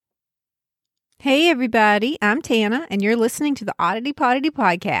Hey everybody, I'm Tana, and you're listening to the Oddity Poddity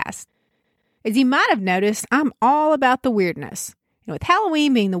Podcast. As you might have noticed, I'm all about the weirdness. And with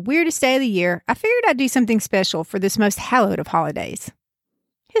Halloween being the weirdest day of the year, I figured I'd do something special for this most hallowed of holidays.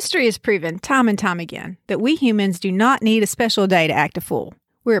 History has proven time and time again that we humans do not need a special day to act a fool.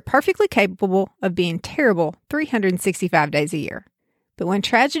 We are perfectly capable of being terrible 365 days a year. But when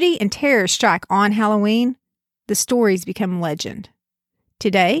tragedy and terror strike on Halloween, the stories become legend.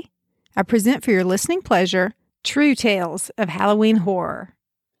 Today, I present for your listening pleasure true tales of Halloween horror,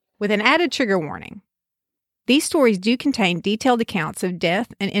 with an added trigger warning. These stories do contain detailed accounts of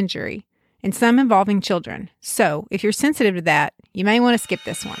death and injury, and some involving children, so if you're sensitive to that, you may want to skip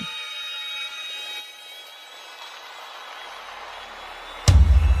this one.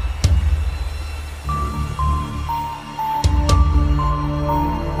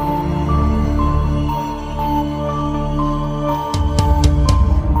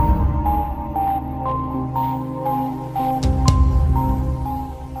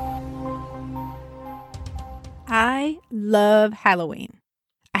 I love Halloween.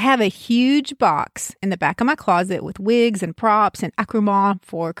 I have a huge box in the back of my closet with wigs and props and accoutrements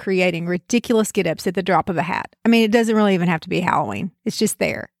for creating ridiculous get-ups at the drop of a hat. I mean, it doesn't really even have to be Halloween. It's just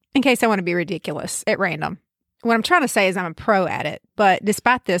there, in case I want to be ridiculous at random. What I'm trying to say is I'm a pro at it, but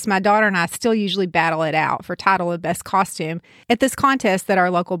despite this, my daughter and I still usually battle it out for title of best costume at this contest that our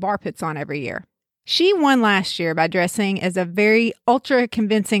local bar puts on every year. She won last year by dressing as a very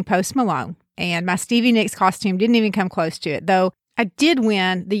ultra-convincing Post Malone. And my Stevie Nicks costume didn't even come close to it, though I did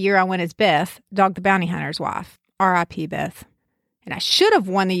win the year I went as Beth, Dog the Bounty Hunter's wife. R.I.P. Beth. And I should have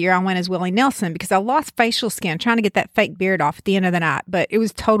won the year I went as Willie Nelson because I lost facial skin trying to get that fake beard off at the end of the night, but it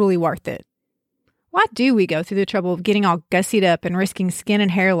was totally worth it. Why do we go through the trouble of getting all gussied up and risking skin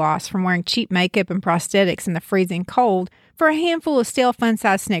and hair loss from wearing cheap makeup and prosthetics in the freezing cold for a handful of stale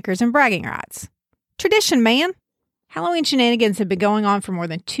fun-sized Snickers and bragging rights? Tradition, man! Halloween shenanigans have been going on for more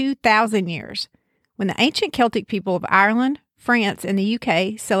than 2,000 years, when the ancient Celtic people of Ireland, France, and the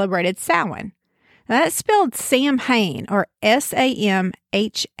UK celebrated Samhain. Now, that's spelled Samhain, or Samhain,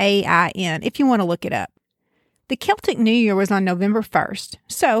 if you want to look it up. The Celtic New Year was on November 1st,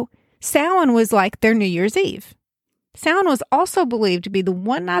 so Samhain was like their New Year's Eve. Samhain was also believed to be the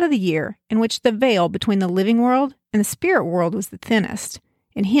one night of the year in which the veil between the living world and the spirit world was the thinnest,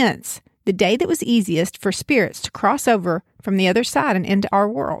 and hence, the day that was easiest for spirits to cross over from the other side and into our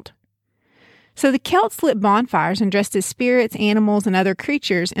world. So the Celts lit bonfires and dressed as spirits, animals, and other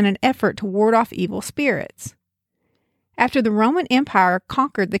creatures in an effort to ward off evil spirits. After the Roman Empire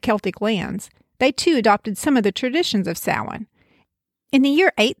conquered the Celtic lands, they too adopted some of the traditions of Samhain. In the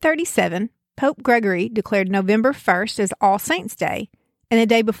year 837, Pope Gregory declared November 1st as All Saints' Day, and the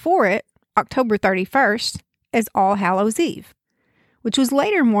day before it, October 31st, as All Hallows' Eve, which was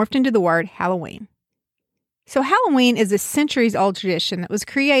later morphed into the word Halloween. So Halloween is a centuries-old tradition that was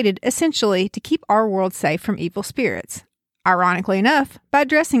created essentially to keep our world safe from evil spirits, ironically enough, by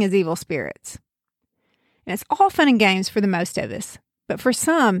dressing as evil spirits. And it's all fun and games for the most of us, but for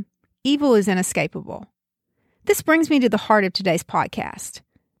some, evil is inescapable. This brings me to the heart of today's podcast.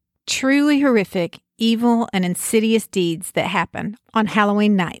 Truly horrific, evil, and insidious deeds that happen on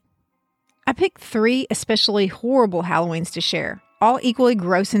Halloween night. I picked 3 especially horrible Halloweens to share, all equally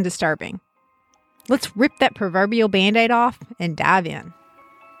gross and disturbing. Let's rip that proverbial Band-Aid off and dive in.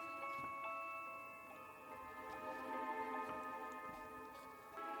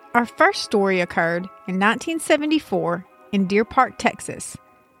 Our first story occurred in 1974 in Deer Park, Texas,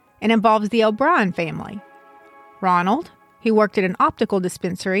 and involves the O'Brien family. Ronald, who worked at an optical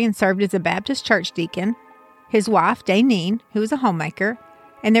dispensary and served as a Baptist church deacon, his wife, Dayneen, who was a homemaker,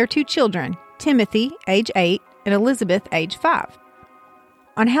 and their 2 children, Timothy, age 8, and Elizabeth, age 5.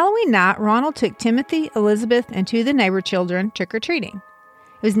 On Halloween night, Ronald took Timothy, Elizabeth, and 2 of the neighbor children trick-or-treating.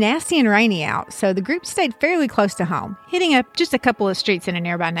 It was nasty and rainy out, so the group stayed fairly close to home, hitting up just a couple of streets in a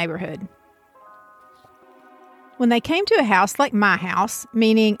nearby neighborhood. When they came to a house like my house,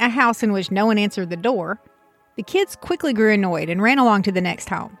 meaning a house in which no one answered the door, the kids quickly grew annoyed and ran along to the next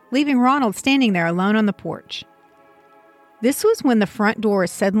home, leaving Ronald standing there alone on the porch. This was when the front door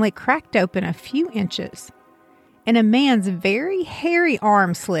suddenly cracked open a few inches, and a man's very hairy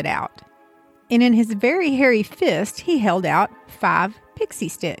arm slid out. And in his very hairy fist, he held out 5 pixie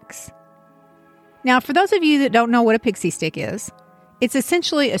sticks. Now, for those of you that don't know what a pixie stick is, it's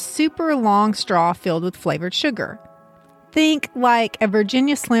essentially a super long straw filled with flavored sugar. Think like a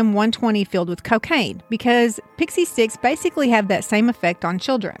Virginia Slim 120 filled with cocaine, because pixie sticks basically have that same effect on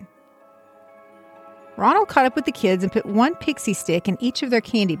children. Ronald caught up with the kids and put 1 pixie stick in each of their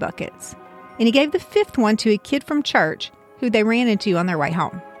candy buckets, and he gave the 5th one to a kid from church who they ran into on their way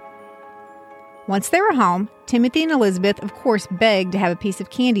home. Once they were home, Timothy and Elizabeth, of course, begged to have a piece of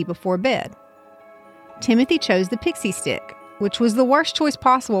candy before bed. Timothy chose the Pixie Stick, which was the worst choice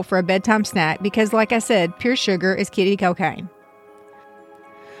possible for a bedtime snack because, like I said, pure sugar is kiddie cocaine.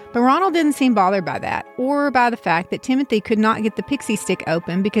 But Ronald didn't seem bothered by that, or by the fact that Timothy could not get the Pixie Stick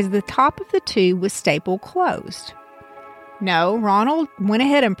open because the top of the tube was stapled closed. No, Ronald went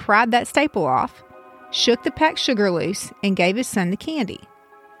ahead and pried that staple off, shook the packed sugar loose, and gave his son the candy.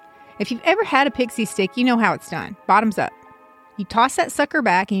 If you've ever had a Pixie Stick, you know how it's done. Bottoms up. You toss that sucker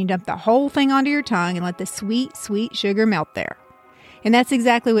back and you dump the whole thing onto your tongue and let the sweet, sweet sugar melt there. And that's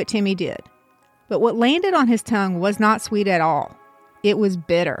exactly what Timmy did. But what landed on his tongue was not sweet at all. It was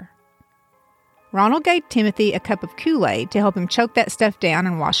bitter. Ronald gave Timothy a cup of Kool-Aid to help him choke that stuff down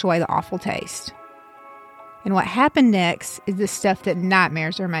and wash away the awful taste. And what happened next is the stuff that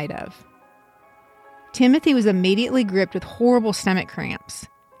nightmares are made of. Timothy was immediately gripped with horrible stomach cramps.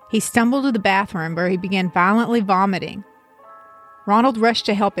 He stumbled to the bathroom where he began violently vomiting. Ronald rushed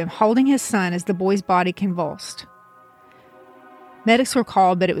to help him, holding his son as the boy's body convulsed. Medics were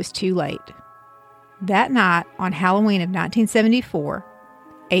called, but it was too late. That night, on Halloween of 1974,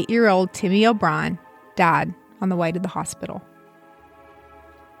 8-year-old Timmy O'Brien died on the way to the hospital.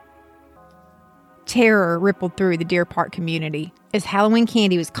 Terror rippled through the Deer Park community as Halloween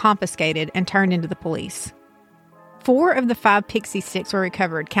candy was confiscated and turned into the police. 4 of the 5 Pixie Sticks were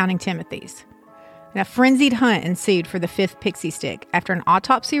recovered, counting Timothy's. And a frenzied hunt ensued for the 5th Pixie Stick after an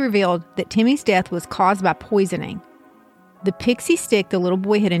autopsy revealed that Timmy's death was caused by poisoning. The Pixie Stick the little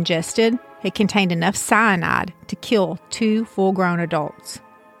boy had ingested had contained enough cyanide to kill 2 full-grown adults.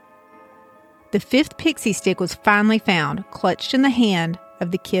 The 5th Pixie Stick was finally found, clutched in the hand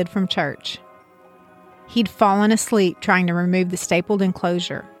of the kid from church. He'd fallen asleep trying to remove the stapled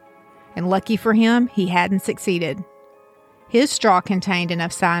enclosure, and lucky for him, he hadn't succeeded. His straw contained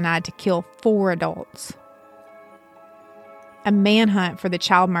enough cyanide to kill 4 adults. A manhunt for the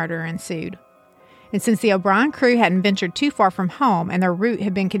child murderer ensued. And since the O'Brien crew hadn't ventured too far from home and their route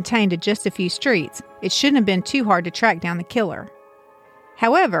had been contained to just a few streets, it shouldn't have been too hard to track down the killer.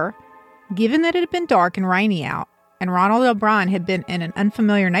 However, given that it had been dark and rainy out, and Ronald O'Brien had been in an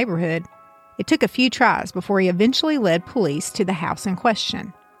unfamiliar neighborhood, it took a few tries before he eventually led police to the house in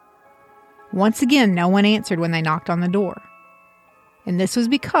question. Once again, no one answered when they knocked on the door. And this was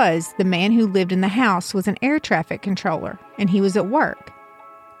because the man who lived in the house was an air traffic controller, and he was at work,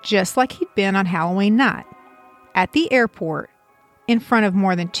 just like he'd been on Halloween night, at the airport, in front of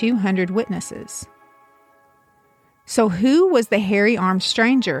more than 200 witnesses. So who was the hairy-armed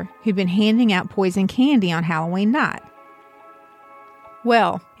stranger who'd been handing out poison candy on Halloween night?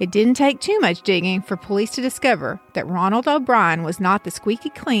 Well, it didn't take too much digging for police to discover that Ronald O'Brien was not the squeaky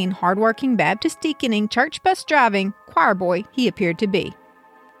clean, hardworking, Baptist deaconing, church bus driving choir boy he appeared to be.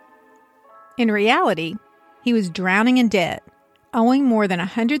 In reality, he was drowning in debt, owing more than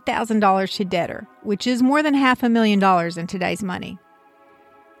 $100,000 to debtor, which is more than $500,000 in today's money.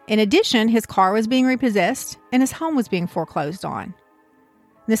 In addition, his car was being repossessed and his home was being foreclosed on.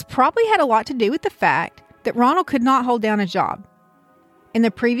 This probably had a lot to do with the fact that Ronald could not hold down a job. In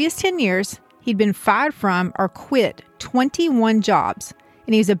the previous 10 years, he'd been fired from or quit 21 jobs,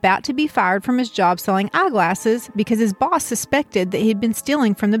 and he was about to be fired from his job selling eyeglasses because his boss suspected that he'd been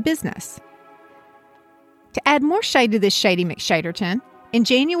stealing from the business. To add more shade to this shady McShaderton, in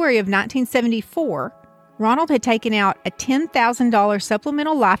January of 1974, Ronald had taken out a $10,000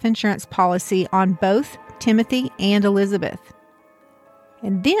 supplemental life insurance policy on both Timothy and Elizabeth.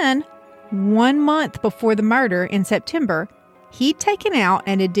 And then, 1 month before the murder in September, he'd taken out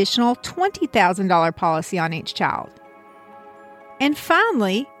an additional $20,000 policy on each child. And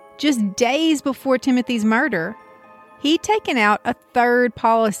finally, just days before Timothy's murder, he'd taken out a 3rd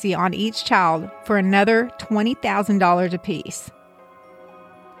policy on each child for another $20,000 apiece.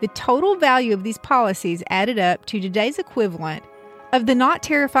 The total value of these policies added up to today's equivalent of the not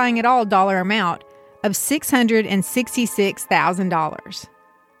terrifying at all dollar amount of $666,000.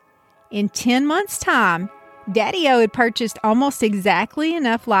 In 10 months' time, Daddy-O had purchased almost exactly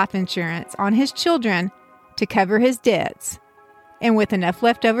enough life insurance on his children to cover his debts, and with enough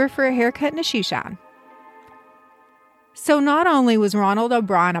left over for a haircut and a shoe shine. So not only was Ronald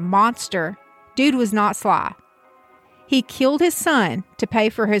O'Brien a monster, dude was not sly. He killed his son to pay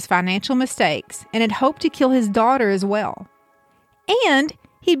for his financial mistakes and had hoped to kill his daughter as well. And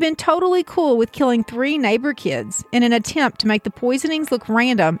he'd been totally cool with killing 3 neighbor kids in an attempt to make the poisonings look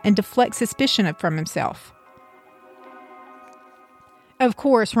random and deflect suspicion from himself. Of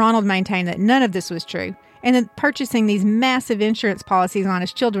course, Ronald maintained that none of this was true, and that purchasing these massive insurance policies on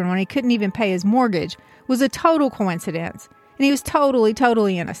his children when he couldn't even pay his mortgage was a total coincidence, and he was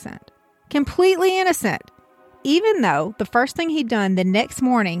totally innocent. completely innocent, even though the first thing he'd done the next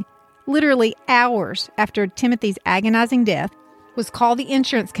morning, literally hours after Timothy's agonizing death, was call the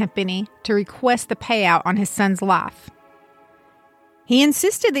insurance company to request the payout on his son's life. He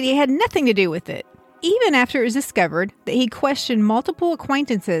insisted that he had nothing to do with it, even after it was discovered that he questioned multiple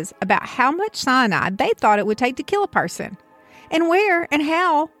acquaintances about how much cyanide they thought it would take to kill a person, and where and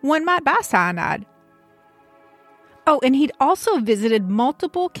how one might buy cyanide. Oh, and he'd also visited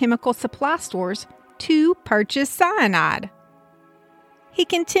multiple chemical supply stores to purchase cyanide. He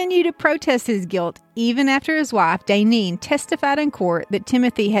continued to protest his guilt even after his wife, Daneen, testified in court that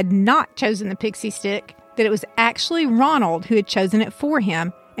Timothy had not chosen the pixie stick, that it was actually Ronald who had chosen it for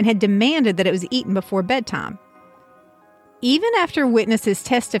him and had demanded that it was eaten before bedtime. Even after witnesses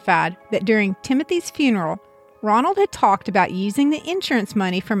testified that during Timothy's funeral, Ronald had talked about using the insurance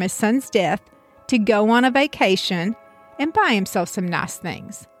money from his son's death to go on a vacation and buy himself some nice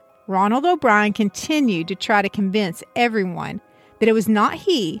things, Ronald O'Brien continued to try to convince everyone that it was not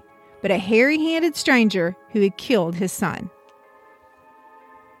he, but a hairy-handed stranger who had killed his son.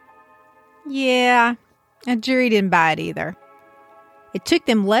 Yeah, a jury didn't buy it either. It took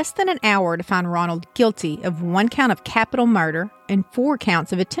them less than an hour to find Ronald guilty of 1 count of capital murder and 4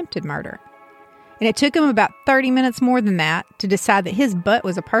 counts of attempted murder. And it took him about 30 minutes more than that to decide that his butt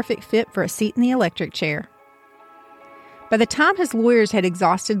was a perfect fit for a seat in the electric chair. By the time his lawyers had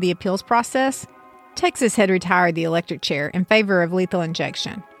exhausted the appeals process, Texas had retired the electric chair in favor of lethal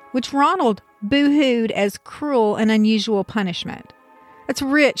injection, which Ronald boo-hooed as cruel and unusual punishment. That's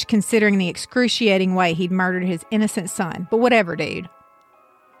rich considering the excruciating way he'd murdered his innocent son, but whatever, dude.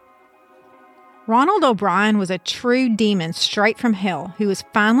 Ronald O'Brien was a true demon straight from hell who was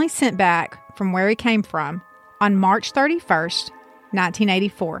finally sent back from where he came from on March 31st,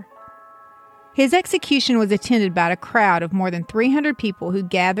 1984. His execution was attended by a crowd of more than 300 people who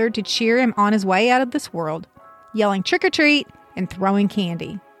gathered to cheer him on his way out of this world, yelling trick or treat and throwing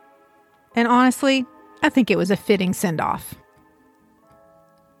candy. And honestly, I think it was a fitting send-off.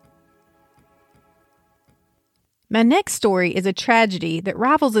 My next story is a tragedy that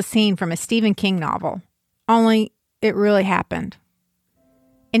rivals a scene from a Stephen King novel, only it really happened.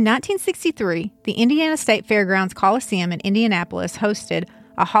 In 1963, the Indiana State Fairgrounds Coliseum in Indianapolis hosted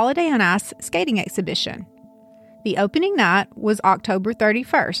a Holiday on Ice skating exhibition. The opening night was October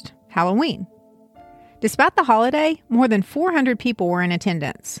 31st, Halloween. Despite the holiday, more than 400 people were in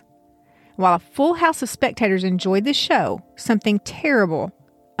attendance. While a full house of spectators enjoyed the show, something terrible,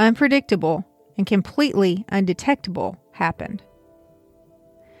 unpredictable, and completely undetectable happened.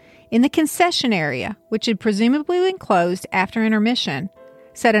 In the concession area, which had presumably been closed after intermission,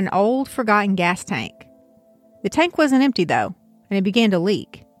 sat an old, forgotten gas tank. The tank wasn't empty, though, and it began to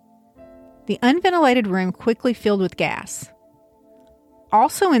leak. The unventilated room quickly filled with gas.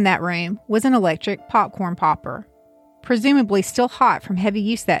 Also in that room was an electric popcorn popper, presumably still hot from heavy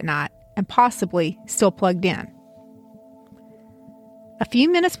use that night and possibly still plugged in. A few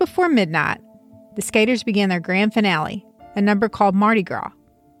minutes before midnight, the skaters began their grand finale, a number called Mardi Gras.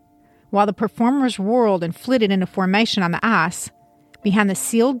 While the performers whirled and flitted into formation on the ice, behind the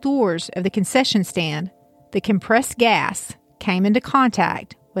sealed doors of the concession stand, the compressed gas came into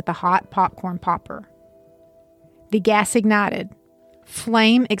contact with the hot popcorn popper. The gas ignited.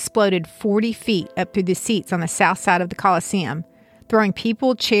 Flame exploded 40 feet up through the seats on the south side of the Coliseum, throwing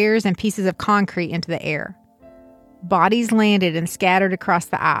people, chairs, and pieces of concrete into the air. Bodies landed and scattered across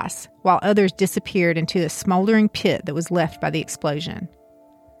the ice, while others disappeared into the smoldering pit that was left by the explosion.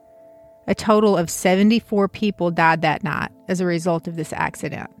 A total of 74 people died that night as a result of this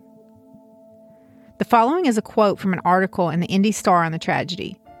accident. The following is a quote from an article in the Indy Star on the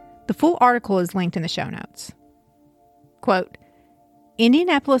tragedy. The full article is linked in the show notes. Quote,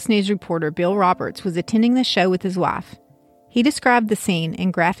 Indianapolis News reporter Bill Roberts was attending the show with his wife. He described the scene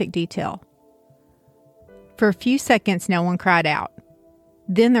in graphic detail. For a few seconds, no one cried out.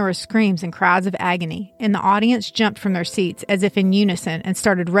 Then there were screams and cries of agony, and the audience jumped from their seats as if in unison and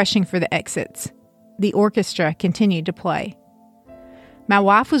started rushing for the exits. The orchestra continued to play. My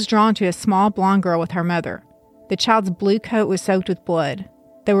wife was drawn to a small blonde girl with her mother. The child's blue coat was soaked with blood.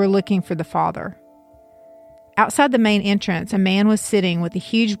 They were looking for the father. Outside the main entrance, a man was sitting with a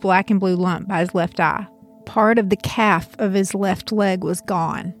huge black and blue lump by his left eye. Part of the calf of his left leg was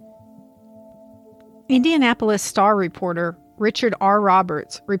gone. Indianapolis Star reporter Richard R.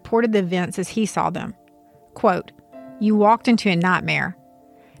 Roberts reported the events as he saw them. Quote, You walked into a nightmare.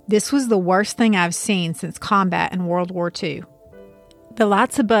 This was the worst thing I've seen since combat in World War II. The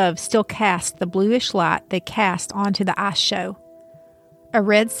lights above still cast the bluish light they cast onto the ice show. A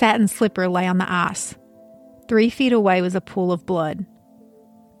red satin slipper lay on the ice. 3 feet away was a pool of blood.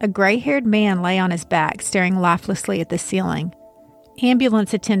 a gray-haired man lay on his back, staring lifelessly at the ceiling.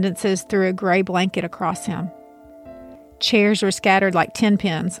 Ambulance attendants threw a gray blanket across him. Chairs were scattered like 10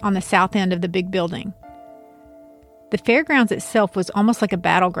 pins on the south end of the big building. The fairgrounds itself was almost like a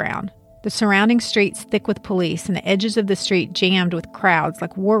battleground, the surrounding streets thick with police and the edges of the street jammed with crowds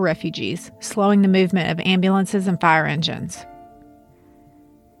like war refugees, slowing the movement of ambulances and fire engines.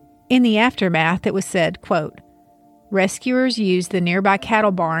 In the aftermath, it was said, quote, rescuers used the nearby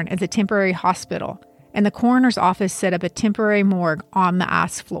cattle barn as a temporary hospital, and the coroner's office set up a temporary morgue on the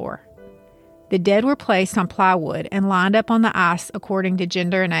ice floor. The dead were placed on plywood and lined up on the ice according to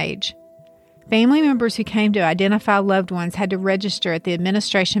gender and age. Family members who came to identify loved ones had to register at the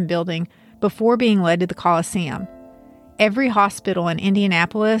administration building before being led to the Coliseum. Every hospital in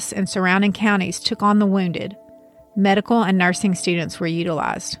Indianapolis and surrounding counties took on the wounded. Medical and nursing students were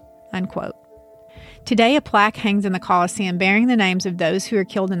utilized. Unquote. Today, a plaque hangs in the Coliseum bearing the names of those who were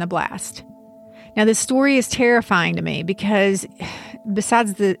killed in the blast. Now, this story is terrifying to me because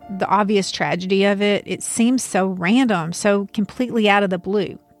besides the obvious tragedy of it, it seems so random, so completely out of the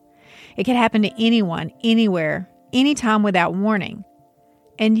blue. It could happen to anyone, anywhere, anytime without warning.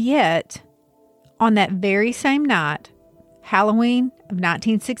 And yet, on that very same night, Halloween of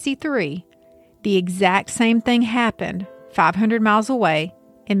 1963, the exact same thing happened 500 miles away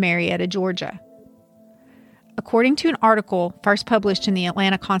in Marietta, Georgia. According to an article first published in the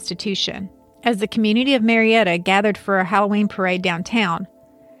Atlanta Constitution, as the community of Marietta gathered for a Halloween parade downtown,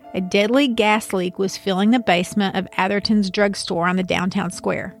 a deadly gas leak was filling the basement of Atherton's drugstore on the downtown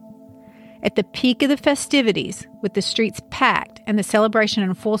square. At the peak of the festivities, with the streets packed and the celebration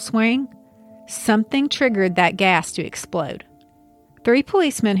in full swing, something triggered that gas to explode. 3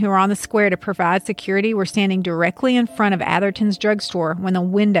 policemen who were on the square to provide security were standing directly in front of Atherton's drugstore when the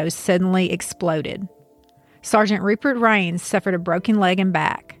windows suddenly exploded. Sergeant Rupert Raines suffered a broken leg and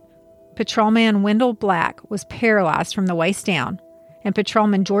back. Patrolman Wendell Black was paralyzed from the waist down, and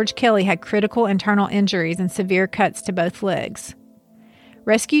Patrolman George Kelly had critical internal injuries and severe cuts to both legs.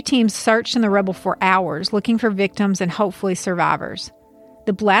 Rescue teams searched in the rubble for hours, looking for victims and hopefully survivors.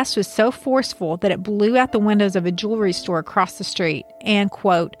 The blast was so forceful that it blew out the windows of a jewelry store across the street and,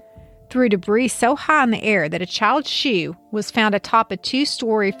 quote, threw debris so high in the air that a child's shoe was found atop a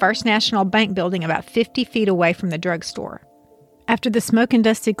 2-story First National Bank building about 50 feet away from the drugstore. After the smoke and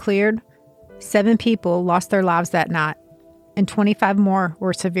dust had cleared, 7 people lost their lives that night, and 25 more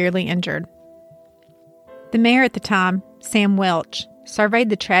were severely injured. The mayor at the time, Sam Welch, surveyed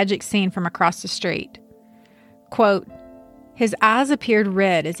the tragic scene from across the street. Quote, his eyes appeared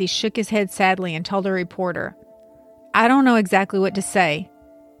red as he shook his head sadly and told a reporter, I don't know exactly what to say.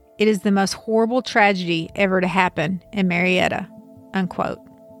 It is the most horrible tragedy ever to happen in Marietta. Unquote.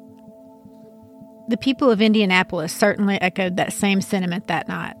 The people of Indianapolis certainly echoed that same sentiment that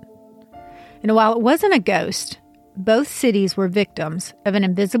night. And while it wasn't a ghost, both cities were victims of an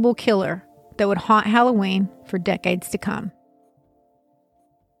invisible killer that would haunt Halloween for decades to come.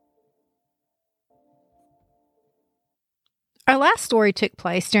 Our last story took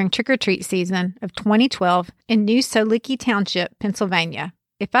place during trick-or-treat season of 2012 in New Solicki Township, Pennsylvania.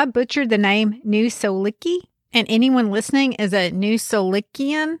 If I butchered the name New Solicki, and anyone listening is a New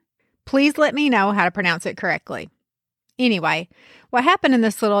Solickian, please let me know how to pronounce it correctly. Anyway, what happened in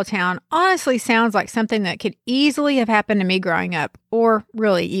this little town honestly sounds like something that could easily have happened to me growing up, or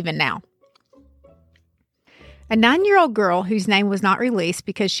really even now. A 9-year-old girl whose name was not released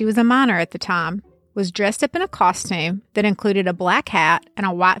because she was a minor at the time was dressed up in a costume that included a black hat and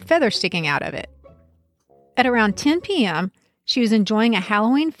a white feather sticking out of it. At around 10 p.m., she was enjoying a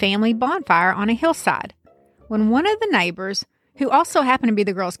Halloween family bonfire on a hillside when one of the neighbors, who also happened to be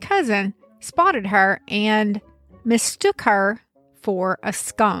the girl's cousin, spotted her and mistook her for a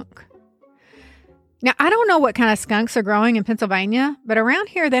skunk. Now, I don't know what kind of skunks are growing in Pennsylvania, but around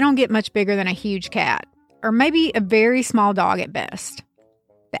here they don't get much bigger than a huge cat, or maybe a very small dog at best.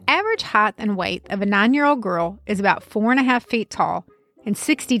 The average height and weight of a 9-year-old girl is about 4.5 feet tall and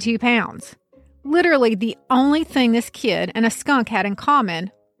 62 pounds. Literally, the only thing this kid and a skunk had in common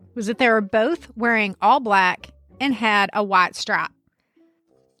was that they were both wearing all black and had a white stripe.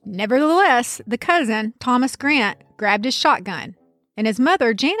 Nevertheless, the cousin, Thomas Grant, grabbed his shotgun, and his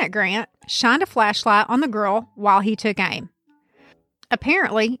mother, Janet Grant, shined a flashlight on the girl while he took aim.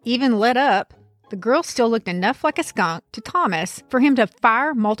 Apparently, even lit up, the girl still looked enough like a skunk to Thomas for him to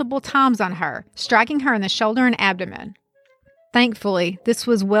fire multiple times on her, striking her in the shoulder and abdomen. Thankfully, this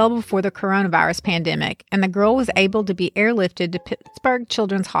was well before the coronavirus pandemic, and the girl was able to be airlifted to Pittsburgh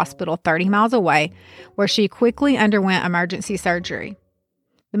Children's Hospital 30 miles away, where she quickly underwent emergency surgery.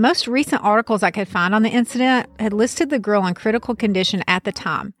 The most recent articles I could find on the incident had listed the girl in critical condition at the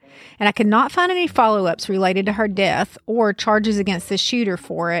time, and I could not find any follow-ups related to her death or charges against the shooter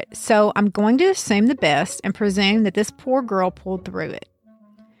for it, so I'm going to assume the best and presume that this poor girl pulled through it.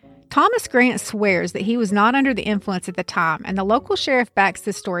 Thomas Grant swears that he was not under the influence at the time, and the local sheriff backs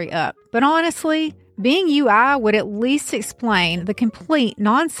this story up, but honestly, being UI would at least explain the complete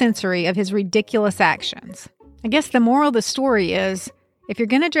nonsensory of his ridiculous actions. I guess the moral of the story is, if you're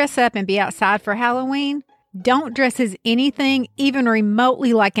going to dress up and be outside for Halloween, don't dress as anything even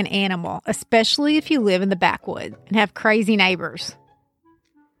remotely like an animal, especially if you live in the backwoods and have crazy neighbors.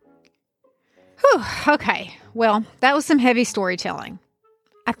 Whew, okay, well, that was some heavy storytelling.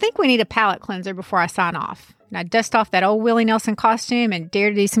 I think we need a palate cleanser before I sign off. Now dust off that old Willie Nelson costume and dare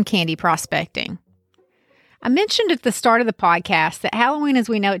to do some candy prospecting. I mentioned at the start of the podcast that Halloween as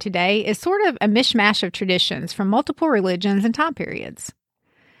we know it today is sort of a mishmash of traditions from multiple religions and time periods.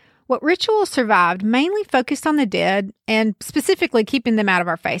 What rituals survived mainly focused on the dead and specifically keeping them out of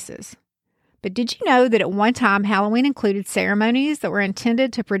our faces. But did you know that at one time Halloween included ceremonies that were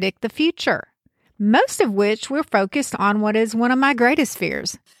intended to predict the future? Most of which were focused on what is one of my greatest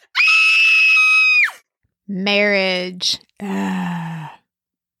fears. Marriage.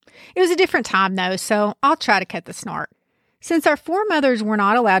 It was a different time though, so I'll try to cut the snark. Since our foremothers were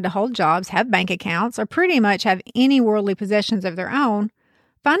not allowed to hold jobs, have bank accounts, or pretty much have any worldly possessions of their own,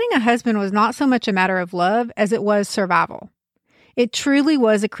 finding a husband was not so much a matter of love as it was survival. It truly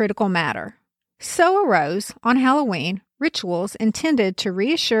was a critical matter. So arose, on Halloween, rituals intended to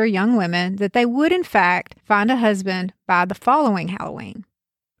reassure young women that they would in fact find a husband by the following Halloween.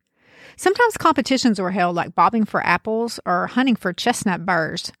 Sometimes competitions were held like bobbing for apples or hunting for chestnut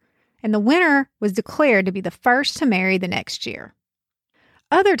burrs, and the winner was declared to be the first to marry the next year.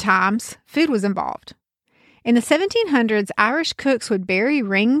 Other times, food was involved. In the 1700s, Irish cooks would bury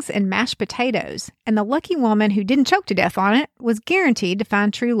rings in mashed potatoes, and the lucky woman who didn't choke to death on it was guaranteed to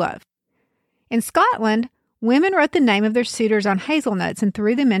find true love. In Scotland, women wrote the name of their suitors on hazelnuts and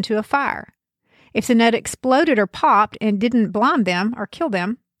threw them into a fire. If the nut exploded or popped and didn't blind them or kill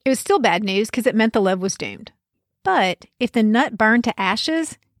them, it was still bad news because it meant the love was doomed. But if the nut burned to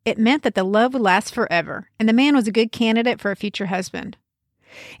ashes, it meant that the love would last forever, and the man was a good candidate for a future husband.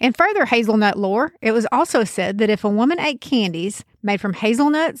 In further hazelnut lore, it was also said that if a woman ate candies made from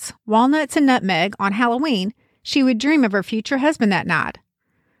hazelnuts, walnuts, and nutmeg on Halloween, she would dream of her future husband that night.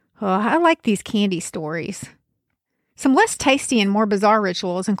 Oh, I like these candy stories. Some less tasty and more bizarre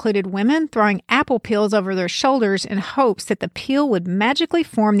rituals included women throwing apple peels over their shoulders in hopes that the peel would magically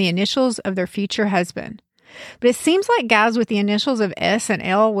form the initials of their future husband. But it seems like guys with the initials of S and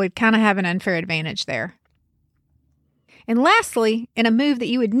L would kind of have an unfair advantage there. And lastly, in a move that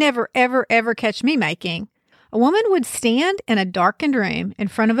you would never, ever, ever catch me making, a woman would stand in a darkened room in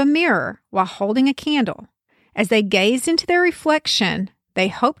front of a mirror while holding a candle. As they gazed into their reflection, they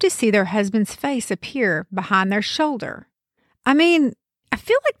hoped to see their husband's face appear behind their shoulder. I mean, I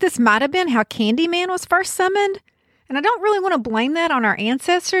feel like this might have been how Candyman was first summoned, and I don't really want to blame that on our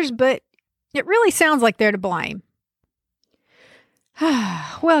ancestors, but it really sounds like they're to blame.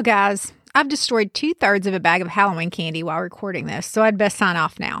 Well, guys, I've destroyed 2/3 of a bag of Halloween candy while recording this, so I'd best sign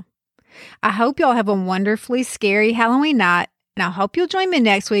off now. I hope y'all have a wonderfully scary Halloween night, and I hope you'll join me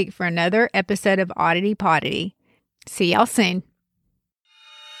next week for another episode of Oddity Poddity. See y'all soon.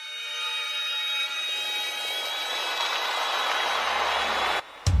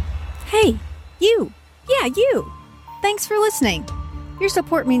 Hey, you. Yeah, you. Thanks for listening. Your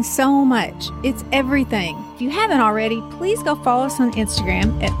support means so much. It's everything. If you haven't already, please go follow us on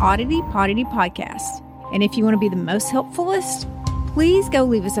Instagram at Oddity Poddity Podcast. And if you want to be the most helpfulest, please go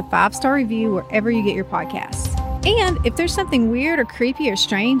leave us a 5-star review wherever you get your podcasts. And if there's something weird or creepy or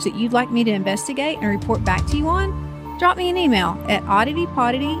strange that you'd like me to investigate and report back to you on, drop me an email at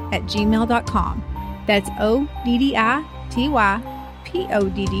odditypoddity@gmail.com. That's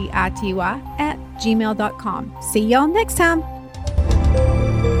ODDITYPODDITY@gmail.com. See y'all next time.